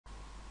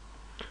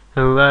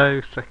Hello,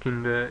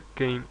 second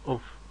game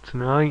of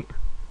tonight,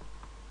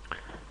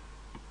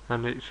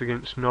 and it's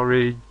against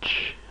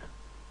Norwich.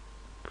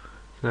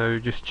 So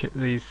just check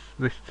this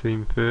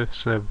team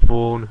first. So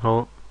Vaughan,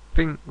 I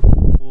think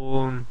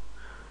Vaughan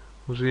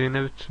was he an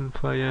Everton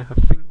player? I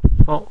think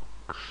Fox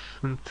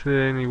and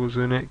Tierney was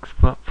an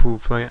ex-Blackpool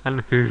player,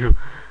 and who?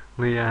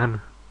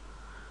 Leanne.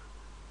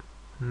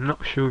 I'm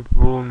not sure if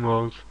Vaughan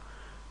was.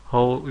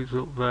 Holt is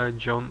up there,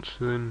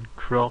 Johnson,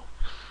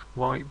 Crofts,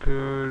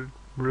 Whitebird,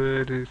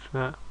 Bread is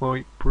that,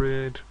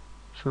 Whitebread,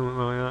 something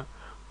like that.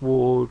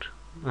 Ward,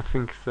 I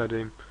think I said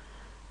him.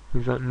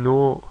 Is that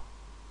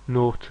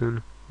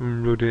Norton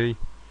and Ruddy?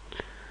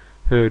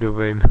 Heard of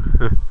him.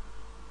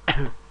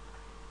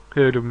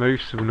 Heard of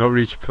most of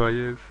Norwich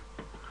players.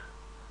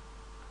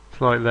 It's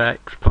like the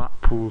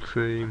ex-Blackpool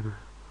team.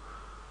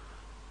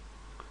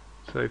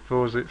 So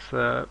for us it's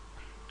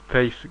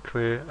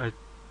basically a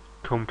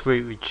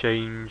completely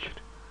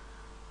changed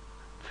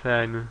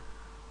 10,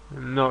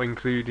 not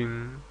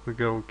including the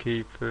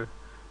goalkeeper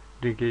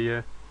De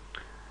Gea.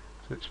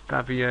 So it's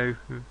Fabio.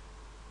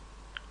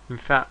 In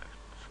fact,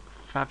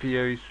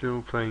 Fabio is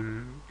still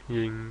playing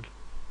Ying.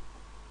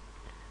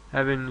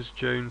 Evans,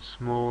 Jones,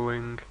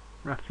 Smalling,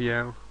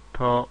 Raphael,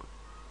 Park,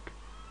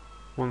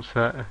 one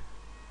set,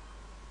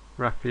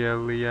 Raphael,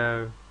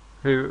 Leo,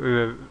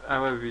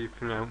 however you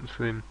pronounce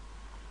him.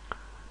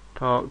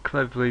 Park,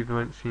 Cleverly,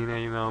 Valencia,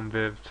 Neymar and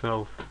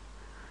Berbatov.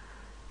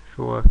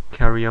 Before I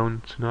carry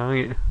on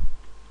tonight,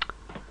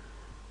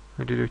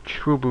 I did a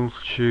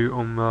troubleshoot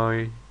on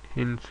my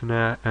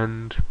internet,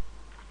 and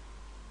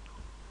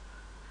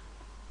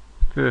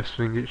first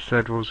thing it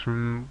said was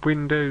from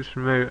Windows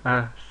Remote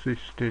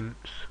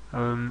Assistance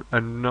and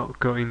not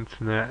got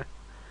internet.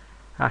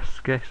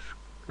 Ask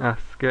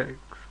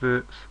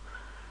experts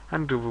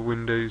and other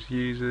Windows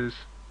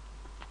users.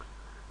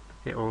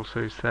 It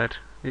also said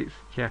you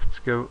have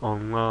to go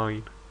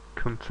online.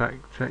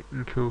 Contact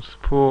technical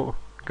support.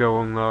 Go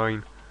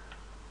online.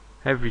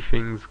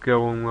 Everything's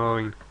go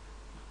online.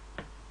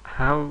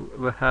 How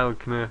the hell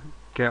can I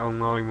get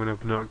online when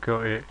I've not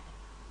got it?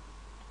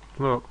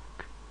 Look,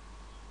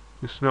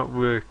 it's not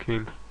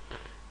working.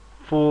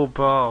 4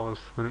 bars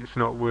and it's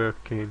not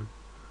working.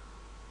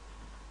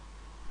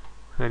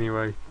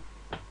 Anyway,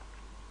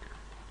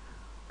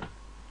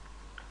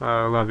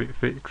 I'll have it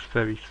fixed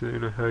very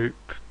soon, I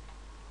hope.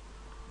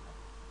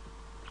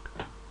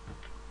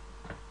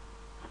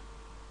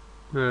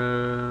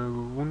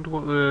 Wonder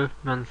what the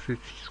Man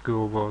City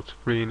score was.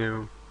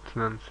 3-0 to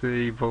Man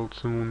City,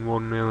 Bolton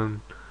won 1-0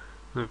 and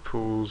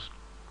Liverpool's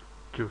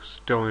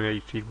just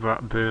dominated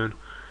Blackburn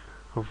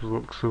of the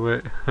looks of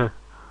it.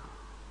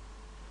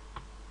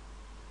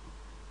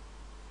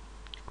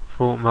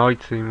 Thought my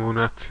team won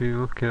happy,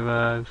 look at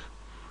theirs.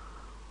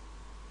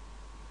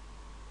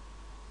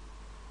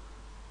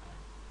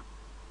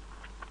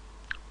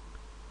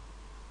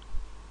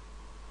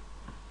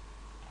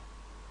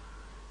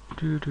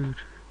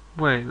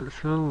 Wait, let's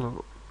have a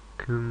look.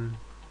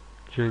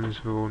 James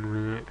Vaughan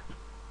win it?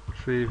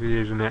 See if he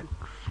is an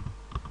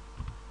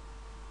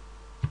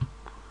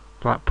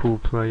ex-Blackpool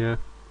player.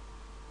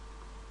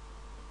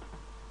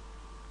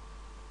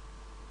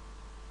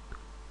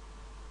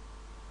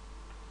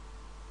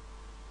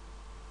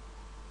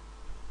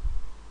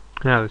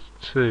 Yeah, there's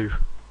 2.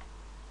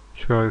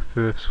 Try the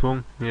first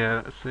one.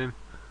 Yeah, that's him.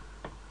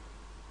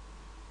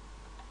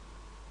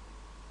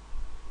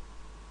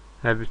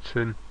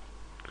 Everton.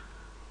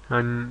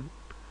 And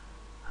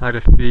had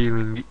a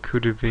feeling it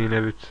could have been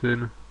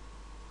Everton.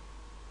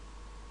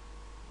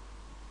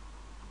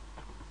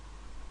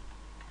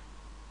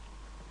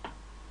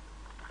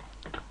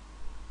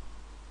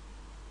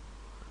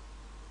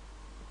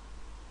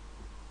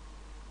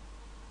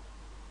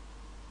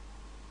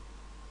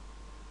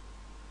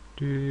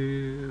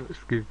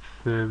 Let's give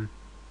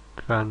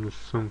fans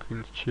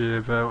something to cheer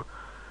about.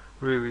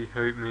 Really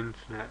hope my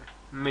internet.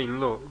 I mean,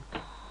 look,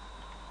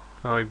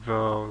 5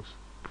 bars,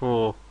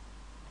 4.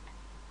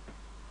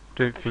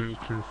 Don't think you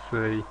can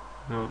see.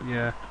 Well,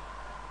 yeah.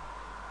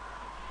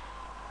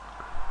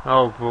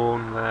 Oh,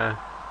 Vaughan there.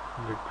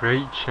 And a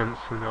great chance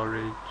for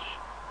Norwich.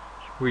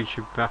 We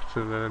should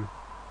batter them.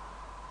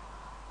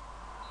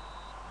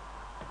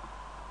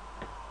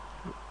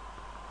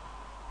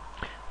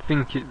 I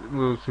think it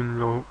was in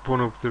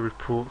one of the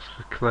reports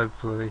for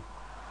Cleverly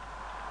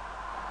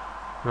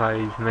that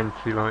he's meant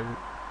to like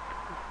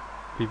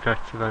be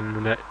better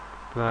than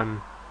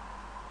than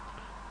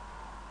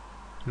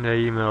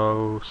Neymar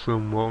or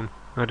someone.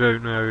 I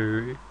don't know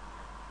who it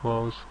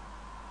was.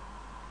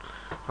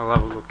 I'll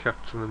have a look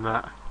after the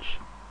match.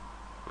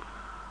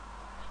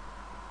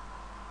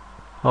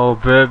 Oh,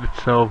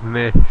 Berbatov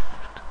missed.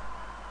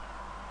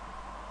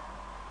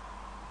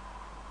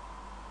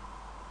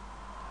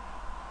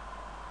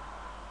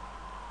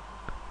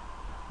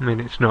 I mean,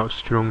 it's not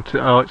strong to.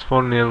 Oh, it's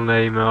 1-0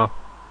 Neymar.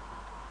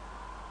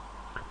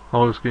 I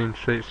was going to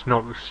say it's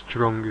not the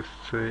strongest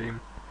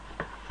team.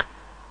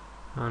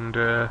 And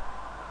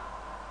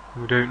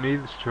we don't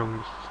need the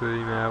strongest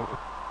team out.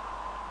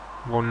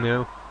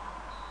 1-0.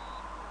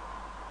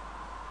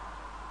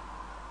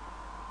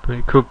 But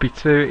it could be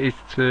 2, it is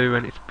 2,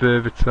 and it's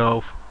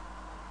Berbatov.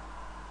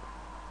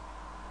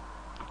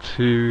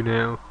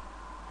 2-0.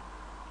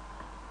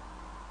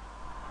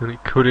 And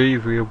it could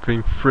easily have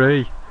been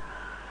 3.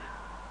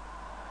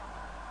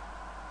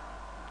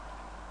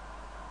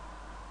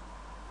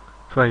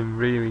 Playing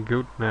really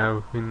good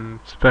now,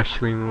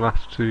 especially in the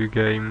last 2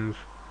 games.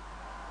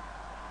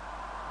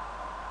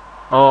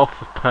 Off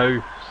the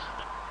post.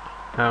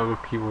 How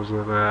lucky was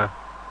I there?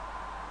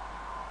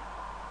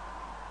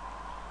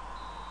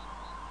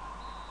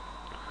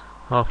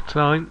 Half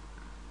time.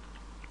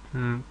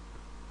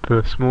 For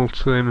a small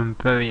team, I'm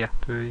very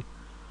happy.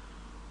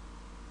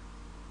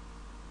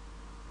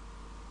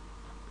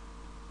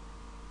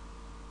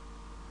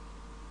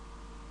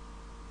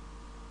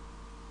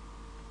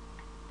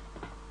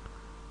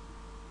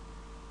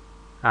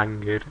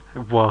 Angered.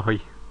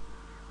 Why?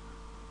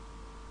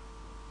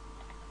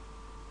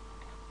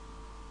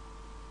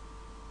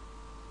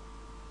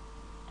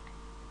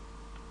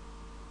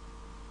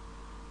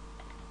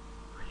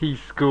 He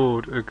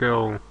scored a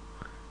goal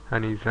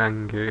and he's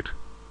angered.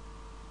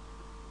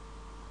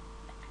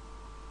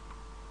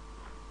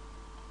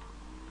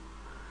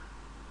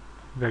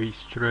 Very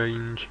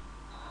strange.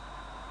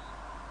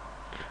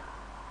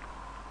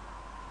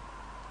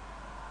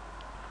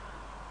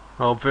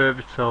 Oh,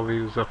 Berbatov, he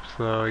was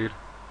offside.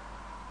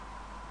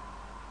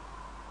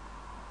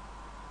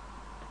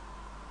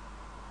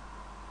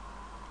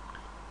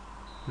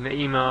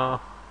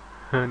 Neymar,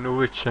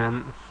 another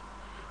chance.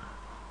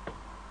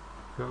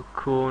 Got a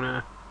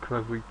corner,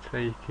 cleverly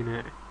taking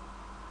it.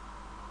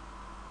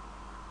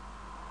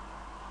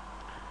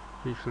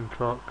 Decent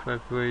Park,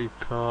 cleverly,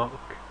 Park,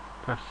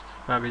 past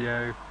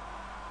Fabio,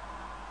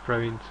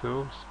 throwing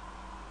to us.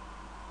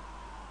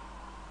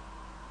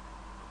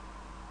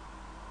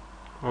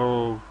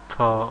 Oh,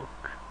 Park.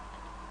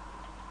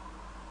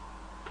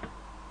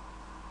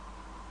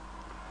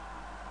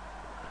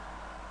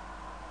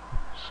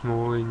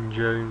 Smalling,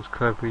 Jones,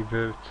 cleverly,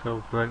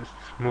 Berbatov, Lens,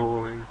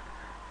 Smalling.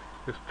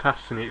 Just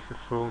passing it for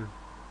fun.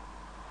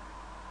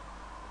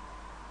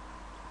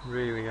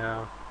 Really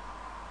are.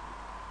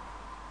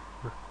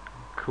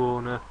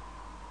 Corner.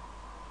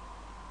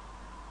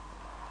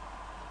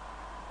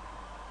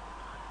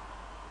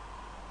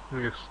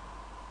 Just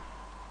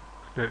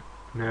don't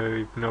know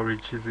if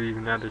Norwich has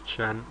even had a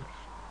chance.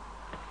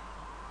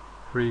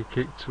 Free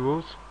kick to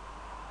us.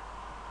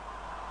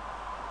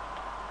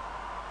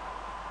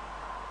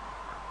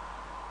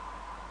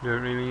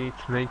 Don't really need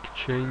to make a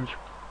change,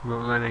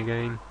 but then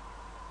again.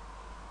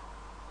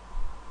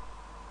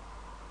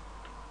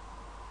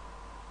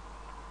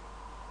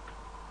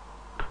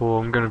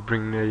 Poor, I'm gonna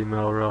bring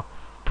Neymar off,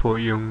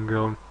 put Young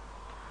on.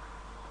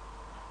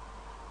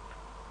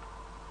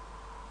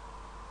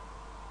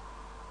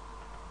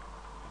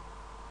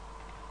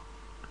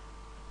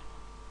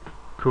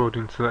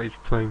 According to that, he's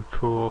playing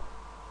poor.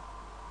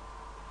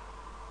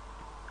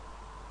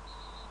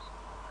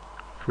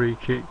 Free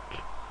kick.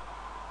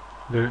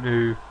 Don't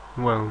know,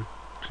 well,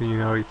 to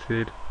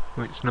United,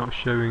 but it's not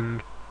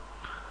showing.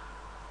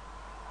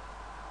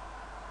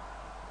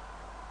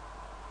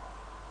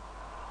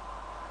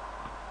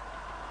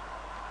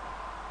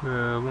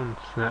 One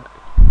sec.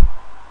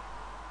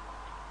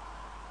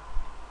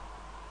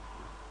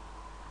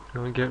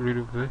 Can I get rid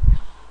of this?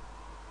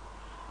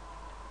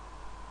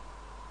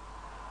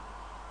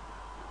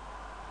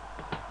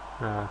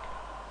 Ah,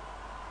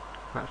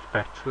 that's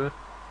better.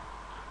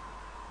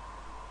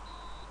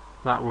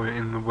 That went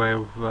in the way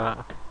of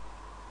that.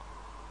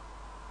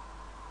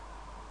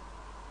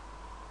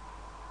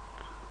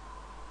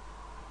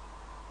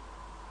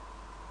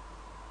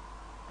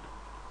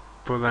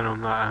 But then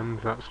on that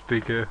hand, that's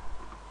bigger.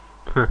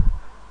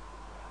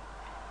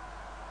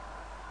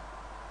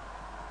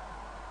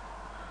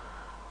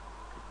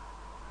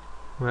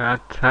 We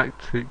had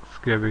tactics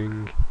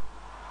going.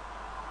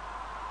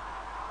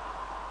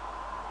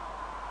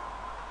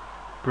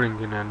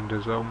 Bringing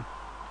Anders on.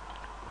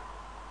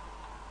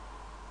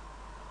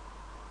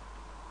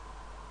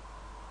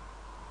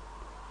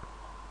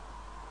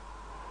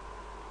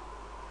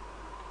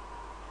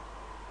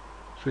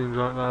 Seems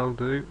like that'll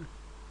do.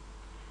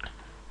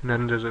 And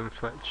Anders and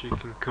Fletcher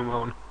can come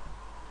on.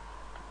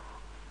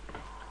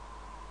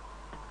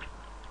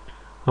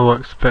 I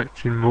was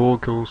expecting more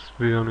goals,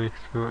 to be honest,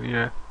 but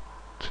yeah.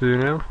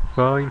 2-0,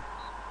 fine.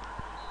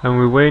 And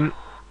we win.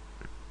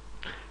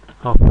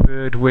 Our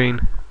 3rd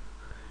win.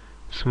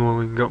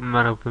 Smalling got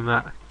man of the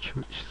match,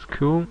 which is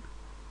cool.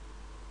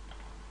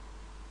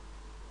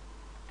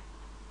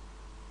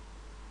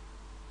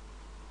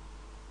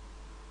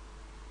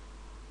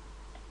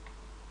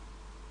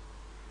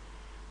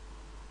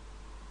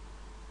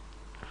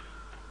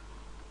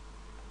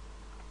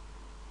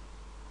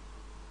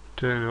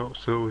 Don't know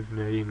what's up with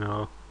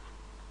Neymar.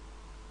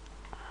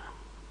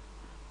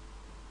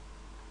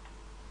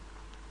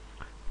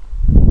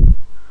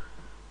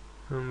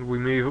 And we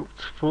move up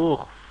to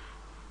 4th.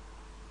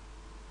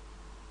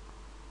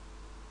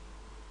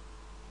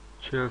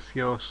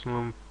 Chelsea, Arsenal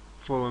and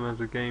Fulham has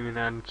a game in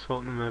hand.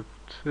 Tottenham have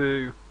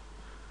 2.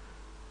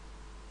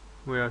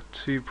 We are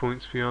 2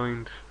 points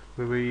behind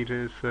the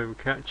leaders, so we're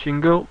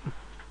catching up.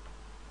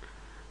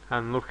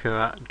 And look at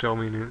that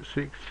dominant,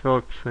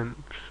 65%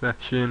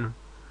 possession.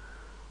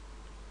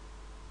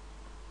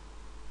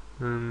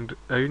 And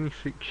only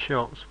 6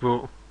 shots,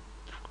 but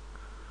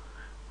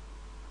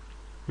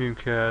who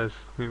cares?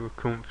 We were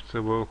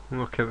comfortable.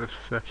 Look at the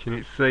possession,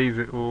 it says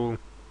it all.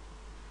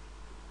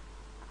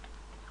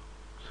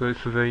 So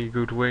it's a very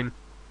good win.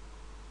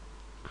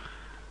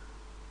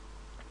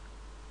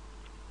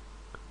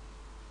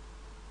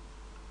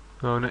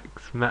 Our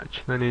next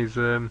match then is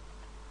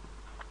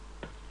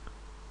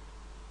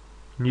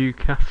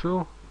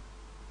Newcastle.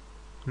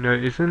 No,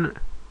 it isn't.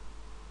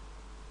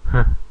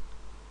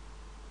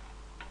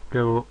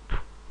 Go up.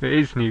 It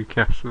is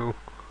Newcastle.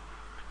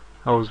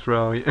 I was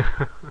right.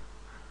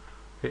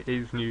 It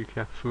is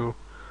Newcastle.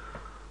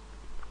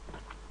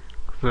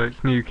 So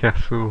it's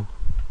Newcastle.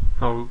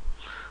 I'm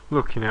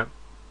looking at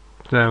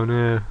down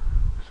here.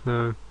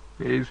 So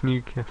it is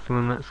Newcastle,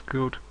 and that's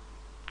good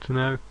to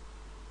know.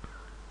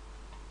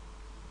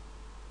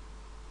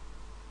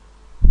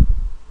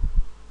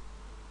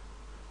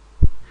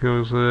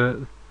 Because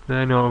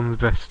they're not on the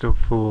best of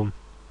form.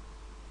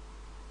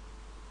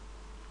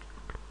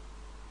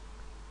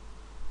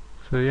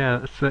 So yeah,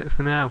 that's it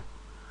for now.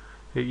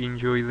 Hope you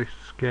enjoy this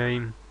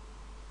game.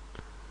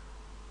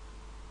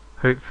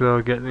 Hopefully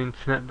I'll get the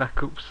internet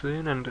back up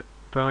soon, and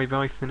bye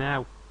bye for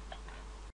now.